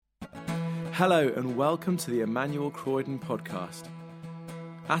Hello and welcome to the Emmanuel Croydon podcast.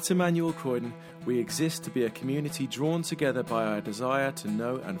 At Emmanuel Croydon, we exist to be a community drawn together by our desire to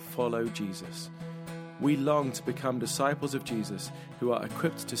know and follow Jesus. We long to become disciples of Jesus who are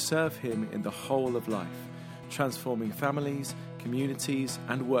equipped to serve him in the whole of life, transforming families, communities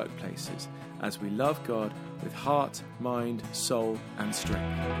and workplaces as we love God with heart, mind, soul and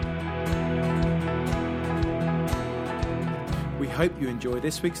strength. We hope you enjoy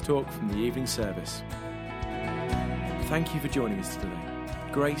this week's talk from the evening service. Thank you for joining us today.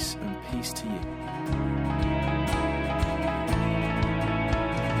 Grace and peace to you.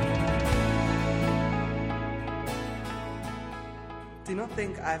 Do not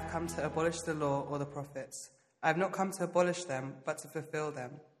think I have come to abolish the law or the prophets. I have not come to abolish them, but to fulfill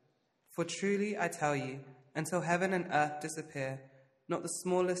them. For truly I tell you, until heaven and earth disappear, not the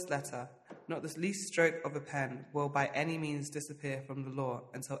smallest letter, not the least stroke of a pen will by any means disappear from the law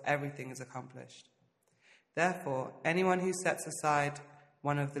until everything is accomplished. Therefore, anyone who sets aside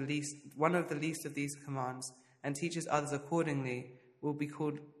one of the least of these commands and teaches others accordingly will be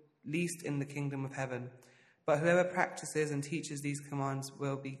called least in the kingdom of heaven. But whoever practices and teaches these commands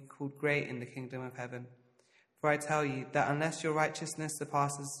will be called great in the kingdom of heaven. For I tell you that unless your righteousness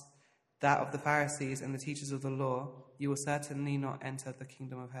surpasses that of the Pharisees and the teachers of the law, you will certainly not enter the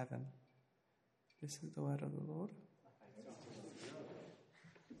kingdom of heaven. This is the word of the Lord.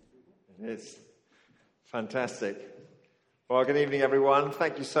 It is. Fantastic. Well, good evening, everyone.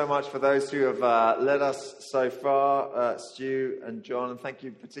 Thank you so much for those who have led us so far, Stu and John, and thank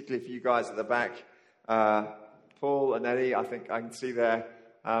you particularly for you guys at the back. Paul and Eddie, I think I can see there.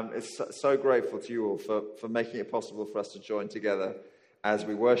 It's so grateful to you all for making it possible for us to join together as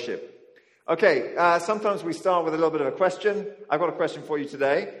we worship. Okay, sometimes we start with a little bit of a question. I've got a question for you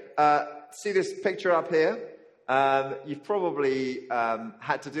today. See this picture up here? You've probably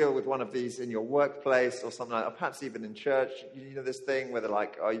had to deal with one of these in your workplace or something like that, or perhaps even in church. You know this thing where they're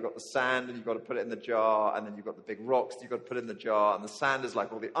like, oh, you've got the sand and you've got to put it in the jar, and then you've got the big rocks you've got to put in the jar, and the sand is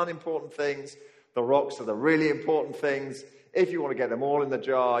like all the unimportant things. The rocks are the really important things. If you want to get them all in the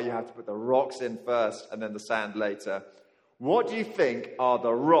jar, you have to put the rocks in first and then the sand later. What do you think are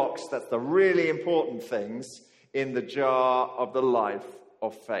the rocks, that's the really important things, in the jar of the life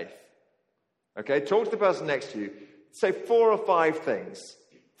of faith? Okay, talk to the person next to you. Say 4 or 5 things.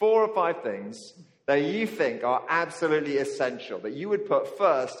 4 or 5 things that you think are absolutely essential, that you would put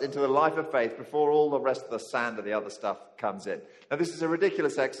first into the life of faith before all the rest of the sand and the other stuff comes in. Now, this is a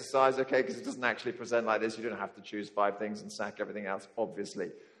ridiculous exercise, okay, because it doesn't actually present like this. You don't have to choose 5 things and sack everything else, obviously.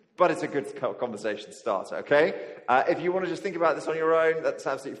 But it's a good conversation starter, okay? If you want to just think about this on your own, that's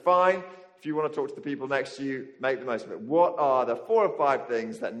absolutely fine. If you want to talk to the people next to you, make the most of it. What are the 4 or 5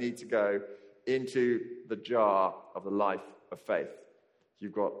 things that need to go into the jar of the life of faith?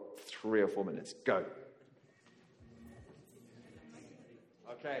 You've got 3 or 4 minutes. Go.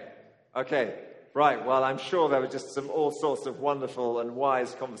 Okay. Right, well, I'm sure there were just all sorts of wonderful and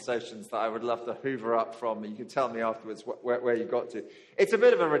wise conversations that I would love to hoover up from. You can tell me afterwards where you got to. It's a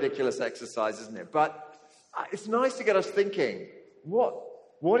bit of a ridiculous exercise, isn't it? But it's nice to get us thinking, what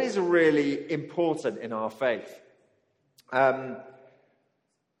is really important in our faith?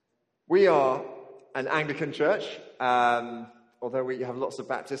 We are an Anglican church, although we have lots of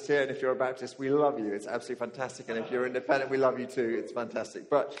Baptists here, and if you're a Baptist, we love you. It's absolutely fantastic, and if you're independent, we love you too. It's fantastic.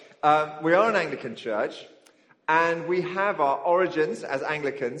 But we are an Anglican church, and we have our origins as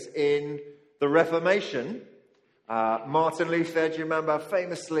Anglicans in the Reformation. Martin Luther, do you remember,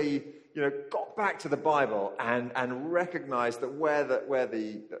 famously got back to the Bible and recognized that where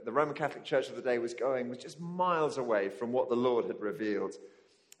the Roman Catholic Church of the day was going was just miles away from what the Lord had revealed.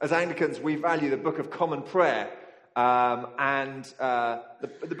 As Anglicans, we value the Book of Common Prayer.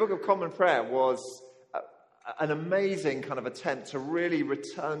 The Book of Common Prayer was an amazing kind of attempt to really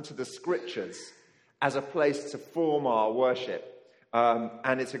return to the Scriptures as a place to form our worship.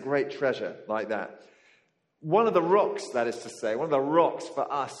 And it's a great treasure like that. One of the rocks, that is to say, one of the rocks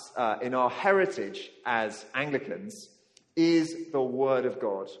for us in our heritage as Anglicans is the Word of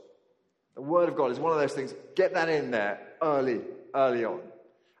God. The Word of God is one of those things, get that in there early on,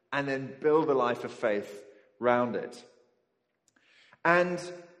 and then build a life of faith round it. And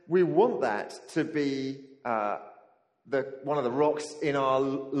we want that to be one of the rocks in our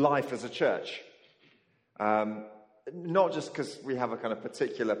life as a church. Not just because we have a kind of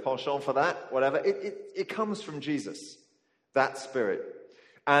particular penchant for that, whatever. It comes from Jesus, that spirit.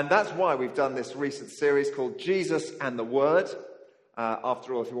 And that's why we've done this recent series called Jesus and the Word.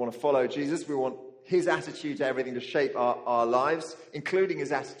 After all, if we want to follow Jesus, we want his attitude to everything to shape our lives, including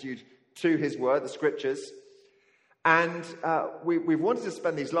his attitude to his Word, the Scriptures. And we've wanted to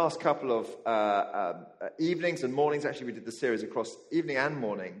spend these last couple of evenings and mornings, actually we did the series across evening and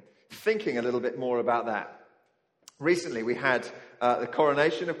morning, thinking a little bit more about that. Recently we had the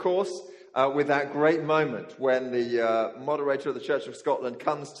coronation, of course, with that great moment when the moderator of the Church of Scotland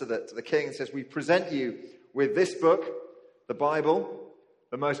comes to the king and says, "We present you with this book, the Bible,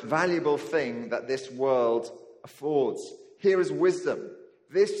 the most valuable thing that this world affords. Here is wisdom.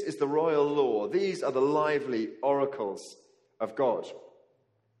 This is the royal law. These are the lively oracles of God."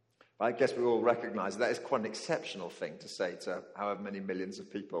 I guess we all recognize that is quite an exceptional thing to say to however many millions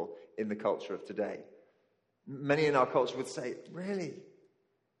of people in the culture of today. Many in our culture would say, really?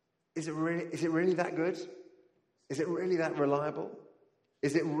 Is it really that good? Is it really that reliable?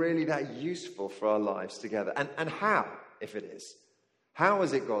 Is it really that useful for our lives together? And how, if it is? How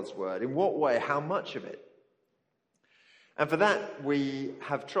is it God's word? In what way? How much of it? And for that, we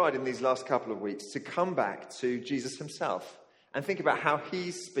have tried in these last couple of weeks to come back to Jesus himself and think about how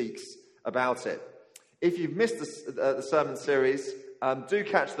he speaks about it. If you've missed the sermon series, do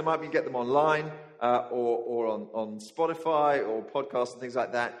catch them up. You can get them online or on Spotify or podcasts and things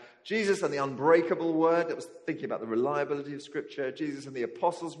like that. Jesus and the unbreakable word, that was thinking about the reliability of Scripture. Jesus and the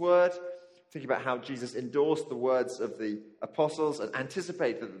apostles' word, thinking about how Jesus endorsed the words of the apostles and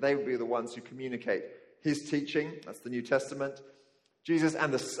anticipated that they would be the ones who communicate his teaching. That's the New Testament. Jesus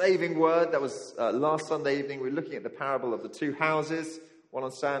and the saving word. That was last Sunday evening. We were looking at the parable of the two houses, one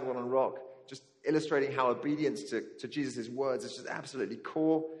on sand, one on rock, just illustrating how obedience to Jesus' words is just absolutely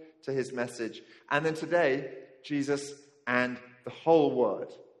core to his message. And then today, Jesus and the whole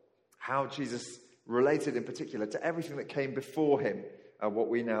word. How Jesus related in particular to everything that came before him, what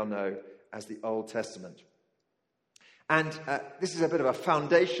we now know as the Old Testament. And this is a bit of a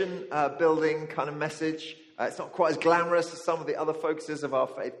foundation building kind of message. It's not quite as glamorous as some of the other focuses of our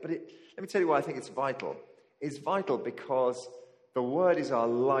faith, but let me tell you why I think it's vital. It's vital because the word is our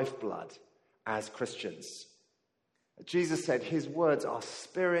lifeblood as Christians. Jesus said his words are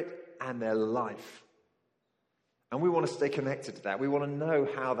spirit and they're life. And we want to stay connected to that. We want to know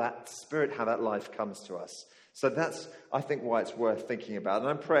how that spirit, how that life comes to us. So that's, I think, why it's worth thinking about. And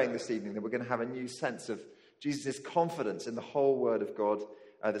I'm praying this evening that we're going to have a new sense of Jesus' confidence in the whole word of God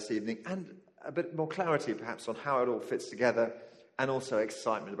this evening, and a bit more clarity perhaps on how it all fits together, and also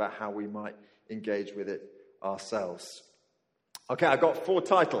excitement about how we might engage with it ourselves. Okay, I've got 4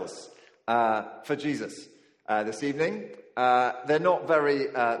 titles for Jesus this evening. They're not very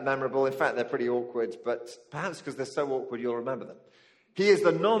memorable. In fact, they're pretty awkward, but perhaps because they're so awkward, you'll remember them. He is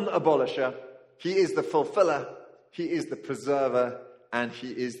the non-abolisher. He is the fulfiller. He is the preserver. And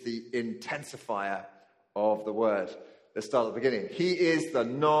he is the intensifier of the word. Let's start at the beginning. He is the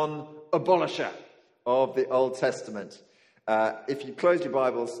non-abolisher of the Old Testament. If you close your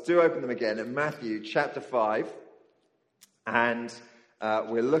Bibles, do open them again at Matthew chapter 5. And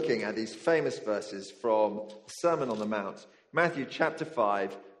we're looking at these famous verses from the Sermon on the Mount. Matthew chapter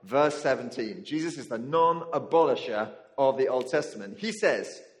 5, verse 17. Jesus is the non-abolisher of the Old Testament. He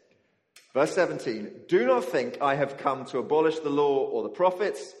says, verse 17, "Do not think I have come to abolish the law or the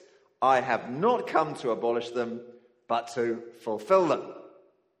prophets. I have not come to abolish them, but to fulfill them."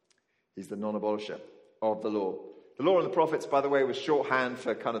 He's the non-abolisher of the law. The law and the prophets, by the way, was shorthand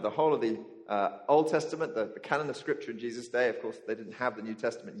for kind of the whole of the Old Testament, the canon of Scripture in Jesus' day. Of course, they didn't have the New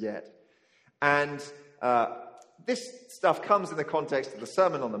Testament yet. And this stuff comes in the context of the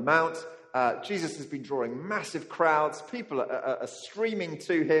Sermon on the Mount. Jesus has been drawing massive crowds. People are streaming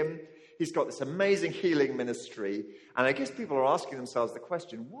to him. He's got this amazing healing ministry. And I guess people are asking themselves the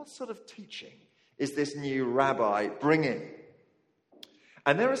question, what sort of teaching is this new rabbi bringing?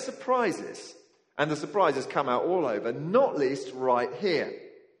 And there are surprises. And the surprises come out all over, not least right here.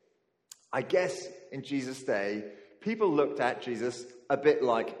 I guess in Jesus' day, people looked at Jesus a bit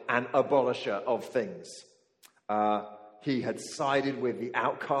like an abolisher of things. He had sided with the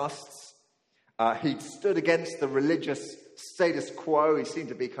outcasts. He'd stood against the religious status quo. He seemed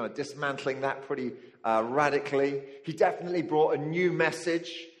to be kind of dismantling that pretty radically. He definitely brought a new message.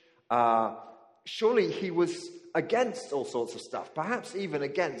 Surely he was against all sorts of stuff, perhaps even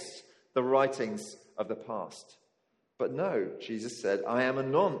against the writings of the past. But no, Jesus said, "I am a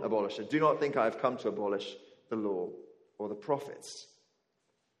non-abolisher. Do not think I have come to abolish the law or the prophets."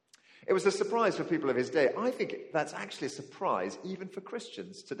 It was a surprise for people of his day. I think that's actually a surprise even for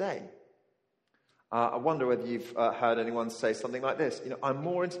Christians today. I wonder whether you've heard anyone say something like this. I'm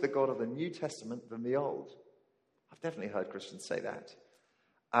more into the God of the New Testament than the Old. I've definitely heard Christians say that.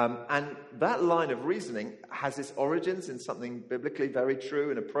 And that line of reasoning has its origins in something biblically very true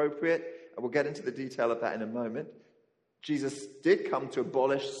and appropriate. And we'll get into the detail of that in a moment. Jesus did come to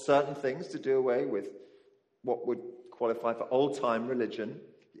abolish certain things, to do away with what would qualify for old-time religion.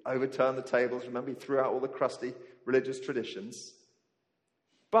 He overturned the tables. Remember, he threw out all the crusty religious traditions.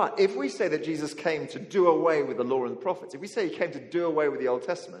 But if we say that Jesus came to do away with the law and the prophets, if we say he came to do away with the Old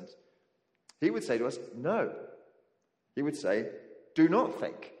Testament, he would say to us, no. He would say, do not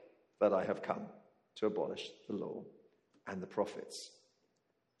think that I have come to abolish the law and the prophets.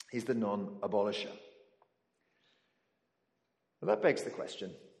 He's the non-abolisher. Well, that begs the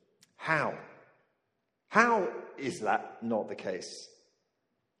question, how? How is that not the case?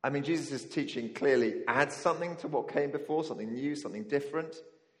 I mean, Jesus' teaching clearly adds something to what came before, something new, something different.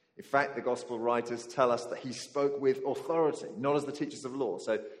 In fact, the gospel writers tell us that he spoke with authority, not as the teachers of law.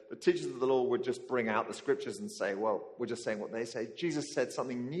 So the teachers of the law would just bring out the scriptures and say, well, we're just saying what they say. Jesus said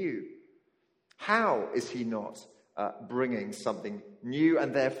something new. How is he not bringing something new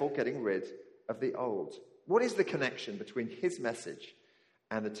and therefore getting rid of the old? What is the connection between his message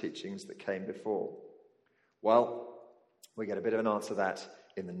and the teachings that came before? Well, we get a bit of an answer to that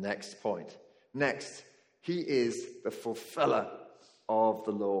in the next point. Next, he is the fulfiller of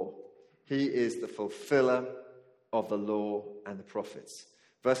the law. He is the fulfiller of the law and the prophets.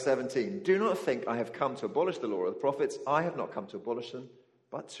 Verse 17, do not think I have come to abolish the law or the prophets. I have not come to abolish them,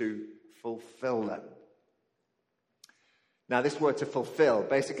 but to fulfill them. Now, this word to fulfill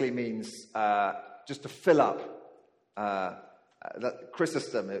basically means just to fill up. That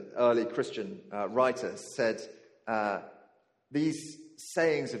Chrysostom, an early Christian writer, said these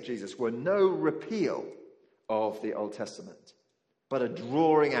sayings of Jesus were no repeal of the Old Testament, but a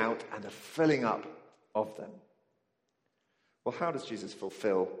drawing out and a filling up of them. Well, how does Jesus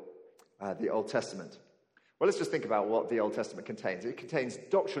fulfill the Old Testament? Well, let's just think about what the Old Testament contains. It contains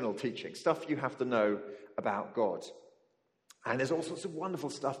doctrinal teaching, stuff you have to know about God. And there's all sorts of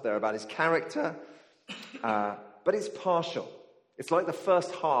wonderful stuff there about his character, but it's partial. It's like the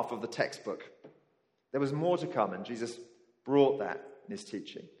first half of the textbook. There was more to come, and Jesus brought that in his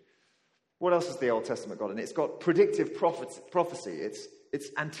teaching. What else has the Old Testament got? And it's got predictive prophecy. It's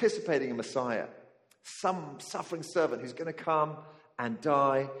anticipating a Messiah, some suffering servant who's going to come and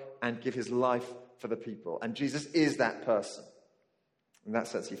die and give his life for the people. And Jesus is that person. In that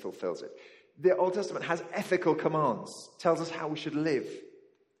sense, he fulfills it. The Old Testament has ethical commands, tells us how we should live.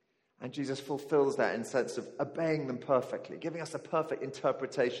 And Jesus fulfills that in the sense of obeying them perfectly, giving us a perfect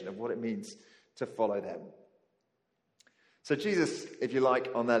interpretation of what it means to follow them. So Jesus, if you like,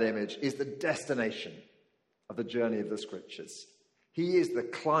 on that image, is the destination of the journey of the Scriptures. He is the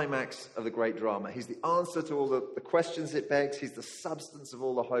climax of the great drama. He's the answer to all the questions it begs. He's the substance of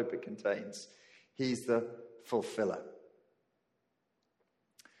all the hope it contains. He's the fulfiller.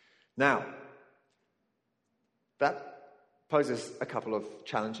 Now, that poses a couple of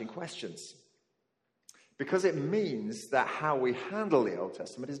challenging questions. Because it means that how we handle the Old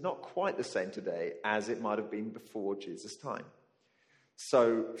Testament is not quite the same today as it might have been before Jesus' time.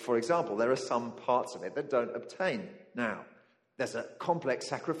 So, for example, there are some parts of it that don't obtain now. There's a complex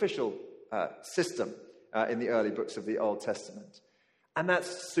sacrificial system in the early books of the Old Testament. And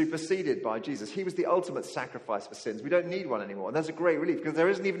that's superseded by Jesus. He was the ultimate sacrifice for sins. We don't need one anymore. And that's a great relief because there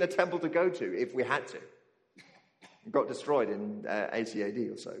isn't even a temple to go to if we had to. It got destroyed in 80 AD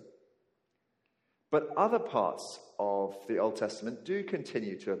or so. But other parts of the Old Testament do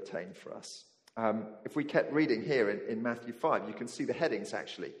continue to obtain for us. If we kept reading here in Matthew 5, you can see the headings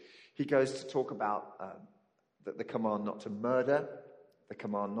actually. He goes to talk about the command not to murder, the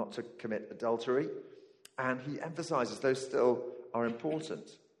command not to commit adultery, and he emphasizes those still are important.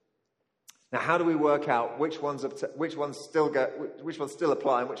 Now, how do we work out which ones still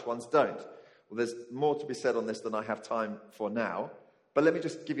apply and which ones don't? Well, there's more to be said on this than I have time for now, but let me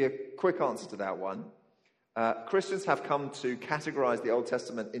just give you a quick answer to that one. Christians have come to categorize the Old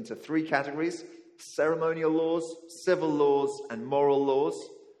Testament into three categories: ceremonial laws, civil laws, and moral laws.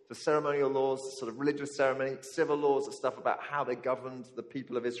 The ceremonial laws, sort of religious ceremony; civil laws are stuff about how they governed the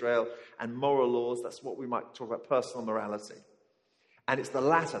people of Israel; and moral laws, that's what we might talk about, personal morality. And it's the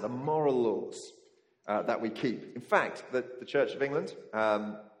latter, the moral laws, that we keep. In fact, the Church of England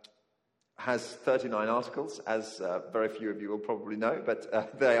has 39 articles, as very few of you will probably know,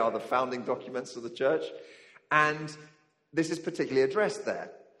 but they are the founding documents of the church. And this is particularly addressed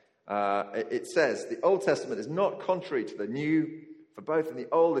there. It says, the Old Testament is not contrary to the New, for both in the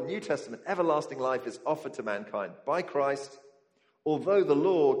Old and New Testament, everlasting life is offered to mankind by Christ, although the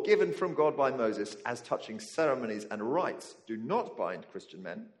law given from God by Moses as touching ceremonies and rites do not bind Christian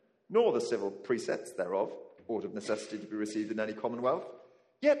men, nor the civil precepts thereof, ought of necessity to be received in any commonwealth.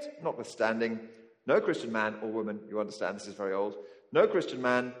 Yet, notwithstanding, no Christian man or woman, you understand this is very old, no Christian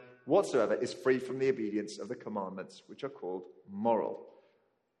man whatsoever is free from the obedience of the commandments which are called moral.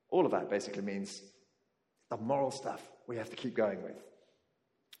 All of that basically means the moral stuff we have to keep going with.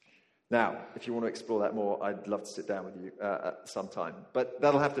 Now, if you want to explore that more, I'd love to sit down with you sometime. But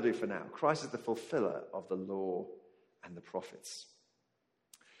that'll have to do for now. Christ is the fulfiller of the law and the prophets.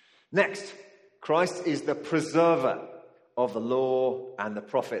 Next, Christ is the preserver of the law and the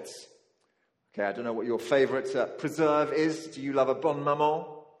prophets. Okay, I don't know what your favourite preserve is. Do you love a bon maman?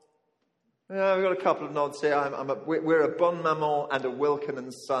 Yeah, we've got a couple of nods here. We're a bon maman and a Wilkin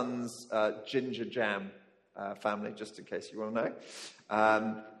 & Sons ginger jam family, just in case you want to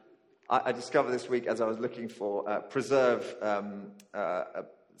know. I discovered this week as I was looking for preserve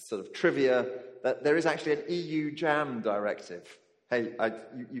sort of trivia that there is actually an EU jam directive. Hey,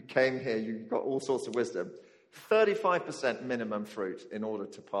 you came here, you got all sorts of wisdom. 35% minimum fruit in order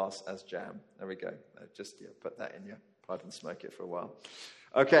to pass as jam. There we go. Just put that in your pipe and smoke it for a while.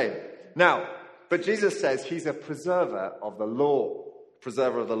 Okay, now, but Jesus says he's a preserver of the law.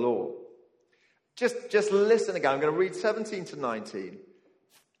 Preserver of the law. Just listen again. I'm going to read 17 to 19.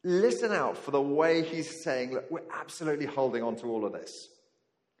 Listen out for the way he's saying, look, we're absolutely holding on to all of this.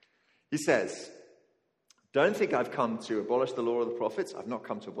 He says, don't think I've come to abolish the law or the prophets. I've not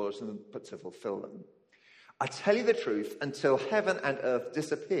come to abolish them, but to fulfill them. I tell you the truth, until heaven and earth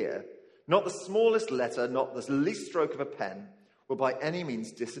disappear, not the smallest letter, not the least stroke of a pen, will by any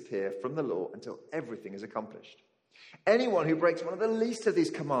means disappear from the law until everything is accomplished. Anyone who breaks one of the least of these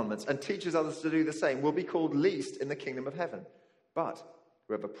commandments and teaches others to do the same will be called least in the kingdom of heaven. But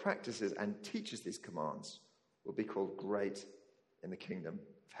whoever practices and teaches these commands will be called great in the kingdom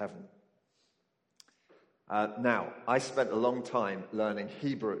of heaven. Now, I spent a long time learning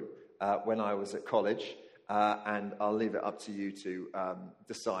Hebrew when I was at college, and I'll leave it up to you to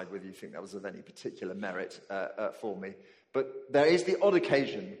decide whether you think that was of any particular merit for me. But there is the odd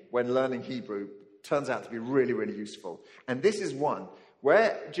occasion when learning Hebrew turns out to be really, really useful. And this is one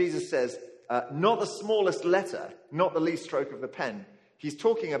where Jesus says, not the smallest letter, not the least stroke of the pen. He's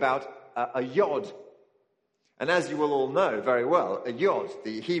talking about a yod. And as you will all know very well, a yod,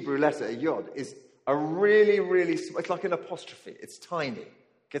 the Hebrew letter, a yod, is a really, really, it's like an apostrophe. It's tiny.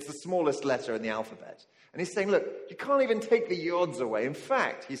 It's the smallest letter in the alphabet. And he's saying, look, you can't even take the yods away. In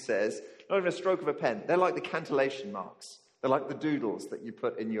fact, he says, not even a stroke of a pen. They're like the cantillation marks. They're like the doodles that you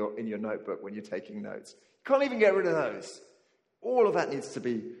put in your notebook when you're taking notes. You can't even get rid of those. All of that needs to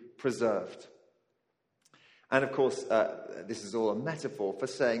be preserved. And of course, this is all a metaphor for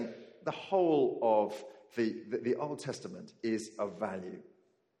saying the whole of the Old Testament is of value.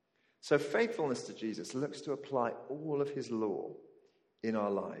 So faithfulness to Jesus looks to apply all of his law in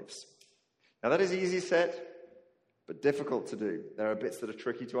our lives. Now that is easy said, but difficult to do. There are bits that are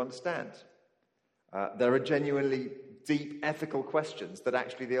tricky to understand. There are genuinely deep ethical questions that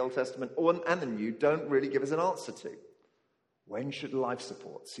actually the Old Testament and the New don't really give us an answer to. When should life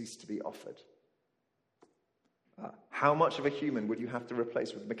support cease to be offered? How much of a human would you have to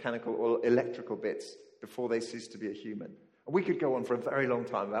replace with mechanical or electrical bits before they cease to be a human? We could go on for a very long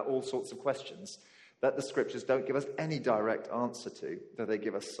time about all sorts of questions that the scriptures don't give us any direct answer to, though they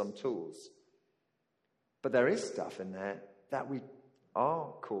give us some tools. But there is stuff in there that we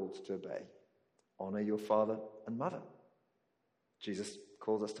are called to obey. Honor your father and mother. Jesus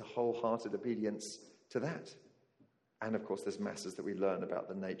calls us to wholehearted obedience to that. And of course, there's masses that we learn about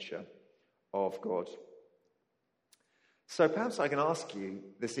the nature of God. So perhaps I can ask you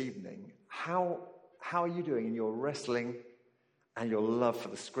this evening, how are you doing in your wrestling and your love for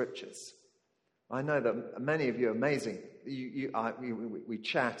the scriptures? I know that many of you are amazing. We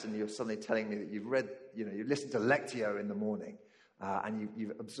chat and you're suddenly telling me that you've read, you listened to Lectio in the morning and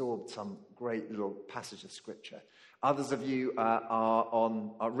you've absorbed some great little passage of scripture. Others of you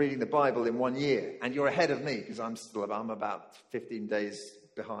are reading the Bible in 1 year, and you're ahead of me because I'm about 15 days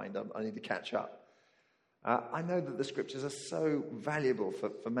behind. I need to catch up. I know that the scriptures are so valuable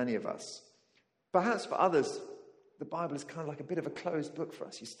for many of us. Perhaps for others, the Bible is kind of like a bit of a closed book for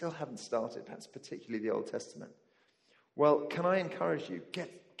us. You still haven't started, perhaps particularly the Old Testament. Well, can I encourage you,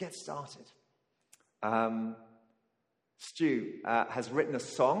 get started. Stu has written a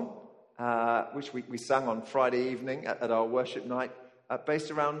song, which we sang on Friday evening at our worship night,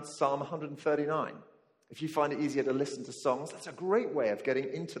 based around Psalm 139. If you find it easier to listen to songs, that's a great way of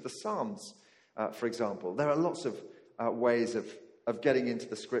getting into the Psalms, for example. There are lots of ways of getting into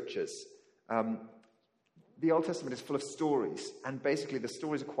the scriptures. The Old Testament is full of stories, and basically the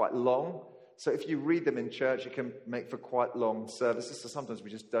stories are quite long. So if you read them in church, it can make for quite long services. So sometimes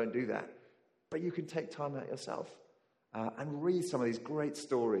we just don't do that. But you can take time out yourself and read some of these great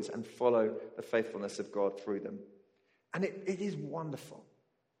stories and follow the faithfulness of God through them. And it is wonderful.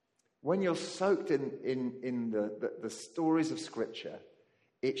 When you're soaked in the stories of Scripture,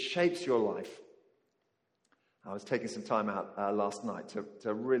 it shapes your life. I was taking some time out last night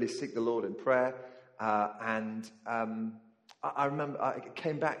to really seek the Lord in prayer. I remember I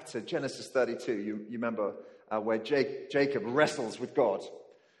came back to Genesis 32. You remember where Jacob wrestles with God.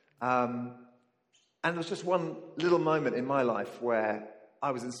 And there was just one little moment in my life where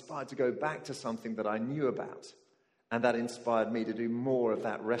I was inspired to go back to something that I knew about. And that inspired me to do more of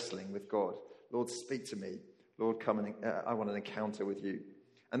that wrestling with God. Lord, speak to me. Lord, come and I want an encounter with you.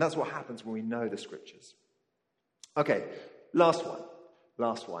 And that's what happens when we know the scriptures. Okay, last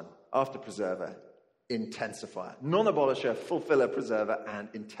one. After preserver, intensifier. Non-abolisher, fulfiller, preserver,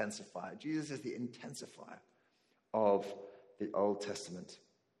 and intensifier. Jesus is the intensifier of the Old Testament.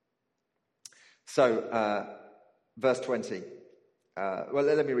 So, verse 20.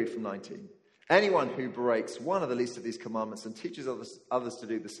 Let me read from 19. Anyone who breaks one of the least of these commandments and teaches others to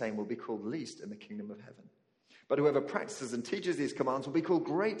do the same will be called least in the kingdom of heaven. But whoever practices and teaches these commands will be called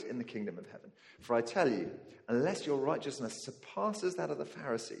great in the kingdom of heaven. For I tell you, unless your righteousness surpasses that of the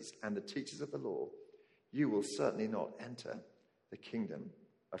Pharisees and the teachers of the law, you will certainly not enter the kingdom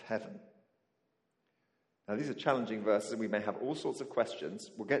of heaven. Now, these are challenging verses, and we may have all sorts of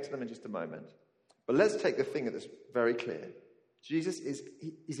questions. We'll get to them in just a moment. But let's take the thing that's very clear. Jesus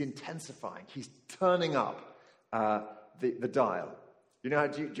is intensifying. He's turning up the dial. You know,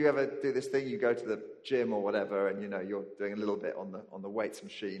 do you ever do this thing? You go to the gym or whatever, and you're doing a little bit on the weights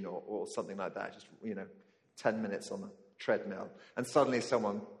machine or something like that. Just 10 minutes on the treadmill, and suddenly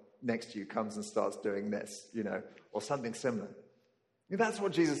someone next to you comes and starts doing this, or something similar. That's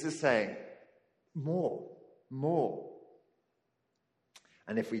what Jesus is saying. More.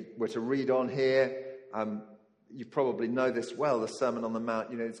 And if we were to read on here, you probably know this well, the Sermon on the Mount.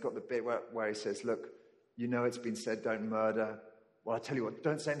 It's got the bit where he says, look, it's been said, don't murder. Well, I tell you what,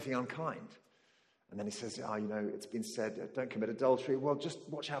 don't say anything unkind. And then he says, it's been said, don't commit adultery. Well, just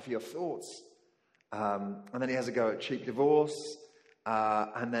watch out for your thoughts. And then he has a go at cheap divorce.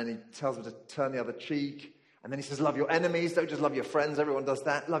 And then he tells them to turn the other cheek. And then he says, love your enemies. Don't just love your friends. Everyone does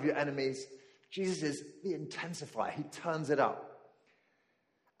that. Love your enemies. Jesus is the intensifier. He turns it up.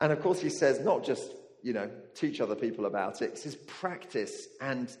 And of course he says, not just, teach other people about it. He says, practice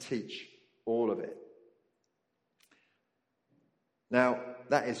and teach all of it. Now,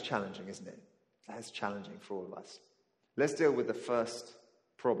 that is challenging, isn't it? That is challenging for all of us. Let's deal with the first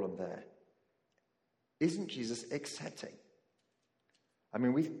problem there. Isn't Jesus accepting? I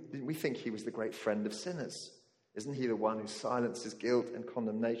mean, we think he was the great friend of sinners. Isn't he the one who silences guilt and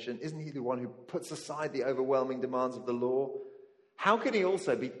condemnation? Isn't he the one who puts aside the overwhelming demands of the law? How can he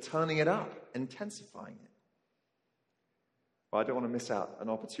also be turning it up, intensifying it? Well, I don't want to miss out an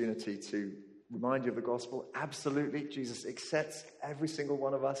opportunity to remind you of the gospel. Absolutely, Jesus accepts every single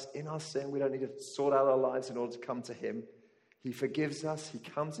one of us in our sin. We don't need to sort out our lives in order to come to him. He forgives us. He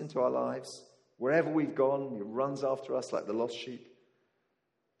comes into our lives. Wherever we've gone, he runs after us like the lost sheep.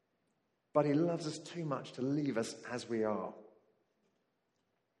 But he loves us too much to leave us as we are.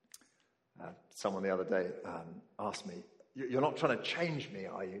 Someone the other day asked me, you're not trying to change me,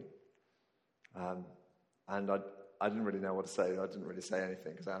 are you? And I didn't really know what to say. I didn't really say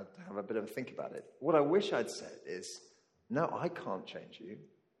anything because I had to have a bit of a think about it. What I wish I'd said is, no, I can't change you.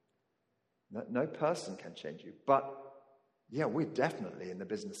 No person can change you. But, yeah, we're definitely in the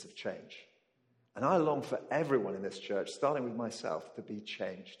business of change. And I long for everyone in this church, starting with myself, to be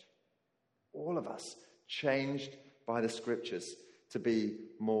changed. All of us changed by the scriptures to be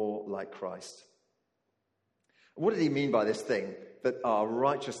more like Christ. What did he mean by this thing, that our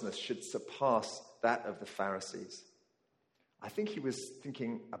righteousness should surpass that of the Pharisees? I think he was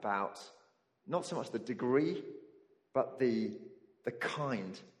thinking about not so much the degree, but the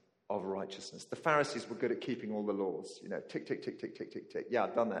kind of righteousness. The Pharisees were good at keeping all the laws. Tick, tick, tick, tick, tick, tick, tick. Yeah,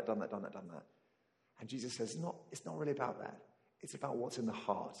 done that. And Jesus says, it's not really about that. It's about what's in the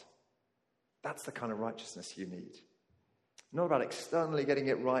heart. That's the kind of righteousness you need. Not about externally getting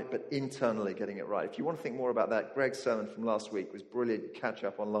it right, but internally getting it right. If you want to think more about that, Greg's sermon from last week was brilliant. Catch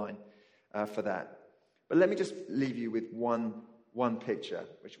up online for that. But let me just leave you with one picture,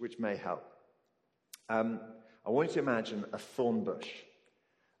 which may help. I want you to imagine a thorn bush.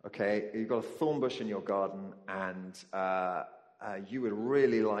 Okay, you've got a thorn bush in your garden, and you would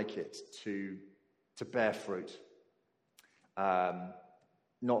really like it to bear fruit.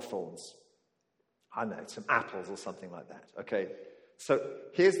 Not thorns. I don't know, some apples or something like that. Okay, so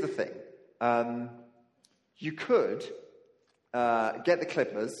here's the thing. You could get the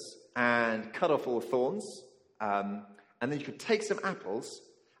clippers and cut off all the thorns, and then you could take some apples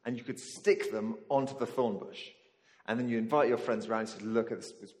and you could stick them onto the thorn bush. And then you invite your friends around and say, look at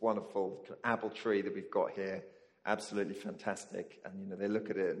this wonderful apple tree that we've got here. absolutely fantastic. And, they look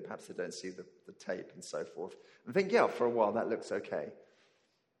at it and perhaps they don't see the tape and so forth. And think, yeah, for a while that looks okay.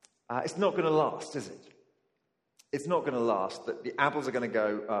 It's not going to last, is it? It's not going to last. The apples are going to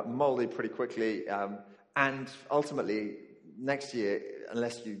go moldy pretty quickly. And ultimately, next year,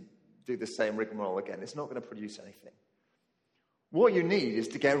 unless you do the same rigmarole again, it's not going to produce anything. What you need is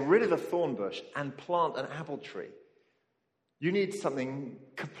to get rid of the thorn bush and plant an apple tree. You need something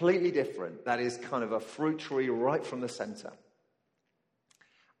completely different that is kind of a fruit tree right from the center.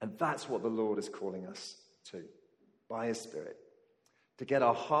 And that's what the Lord is calling us to, by His Spirit, to get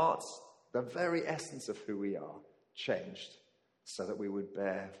our hearts, the very essence of who we are, changed so that we would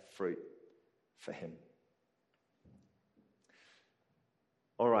bear fruit for Him.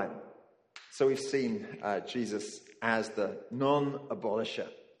 All right, so we've seen Jesus as the non-abolisher.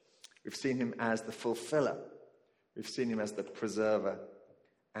 We've seen Him as the fulfiller. We've seen Him as the preserver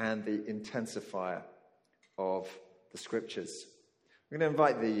and the intensifier of the Scriptures. I'm going to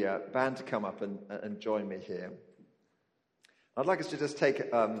invite the band to come up and join me here. I'd like us to just take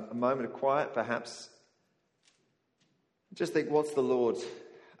a moment of quiet, perhaps. Just think, what's the Lord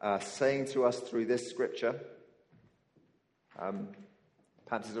saying to us through this Scripture?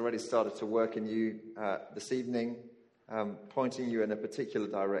 Perhaps He's already started to work in you this evening, pointing you in a particular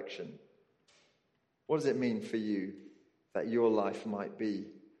direction. What does it mean for you that your life might be,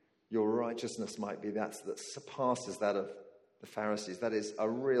 your righteousness might be that surpasses that of the Pharisees? That is a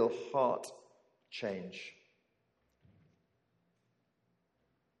real heart change.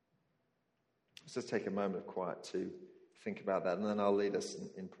 Let's just take a moment of quiet to think about that, and then I'll lead us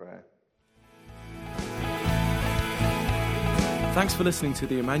in prayer. Thanks for listening to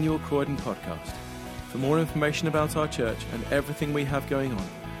the Emmanuel Croydon podcast. For more information about our church and everything we have going on,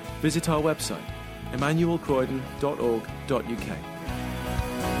 visit our website,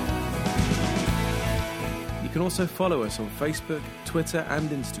 emmanuelcroydon.org.uk. You can also follow us on Facebook, Twitter and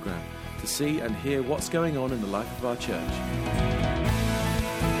Instagram to see and hear what's going on in the life of our church.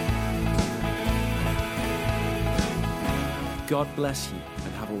 God bless you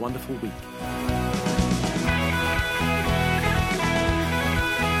and have a wonderful week.